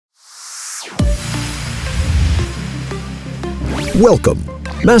Welcome!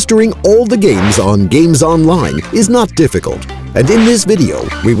 Mastering all the games on GameZZ Online is not difficult, and in this video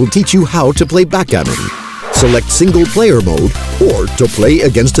we will teach you how to play Backgammon. Select single-player mode or to play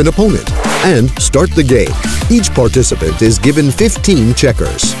against an opponent, and start the game. Each participant is given 15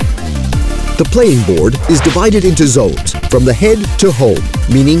 checkers. The playing board is divided into zones, from the head to home,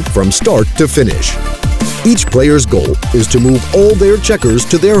 meaning from start to finish. Each player's goal is to move all their checkers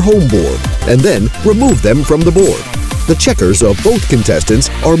to their home board, and then remove them from the board. The checkers of both contestants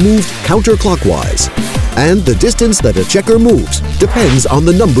are moved counterclockwise, and the distance that a checker moves depends on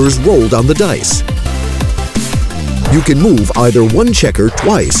the numbers rolled on the dice. You can move either one checker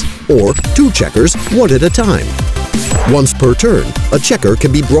twice or two checkers one at a time. Once per turn, a checker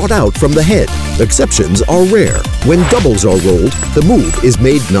can be brought out from the head. Exceptions are rare. When doubles are rolled, the move is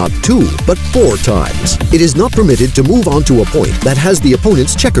made not 2, but 4 times. It is not permitted to move onto a point that has the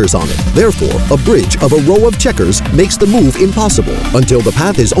opponent's checkers on it. Therefore, a bridge of a row of checkers makes the move impossible until the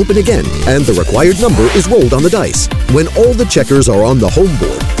path is open again and the required number is rolled on the dice. When all the checkers are on the home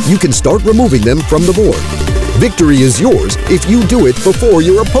board, you can start removing them from the board. Victory is yours if you do it before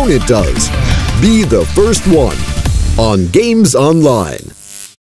your opponent does. Be the first one on GameZZ Online.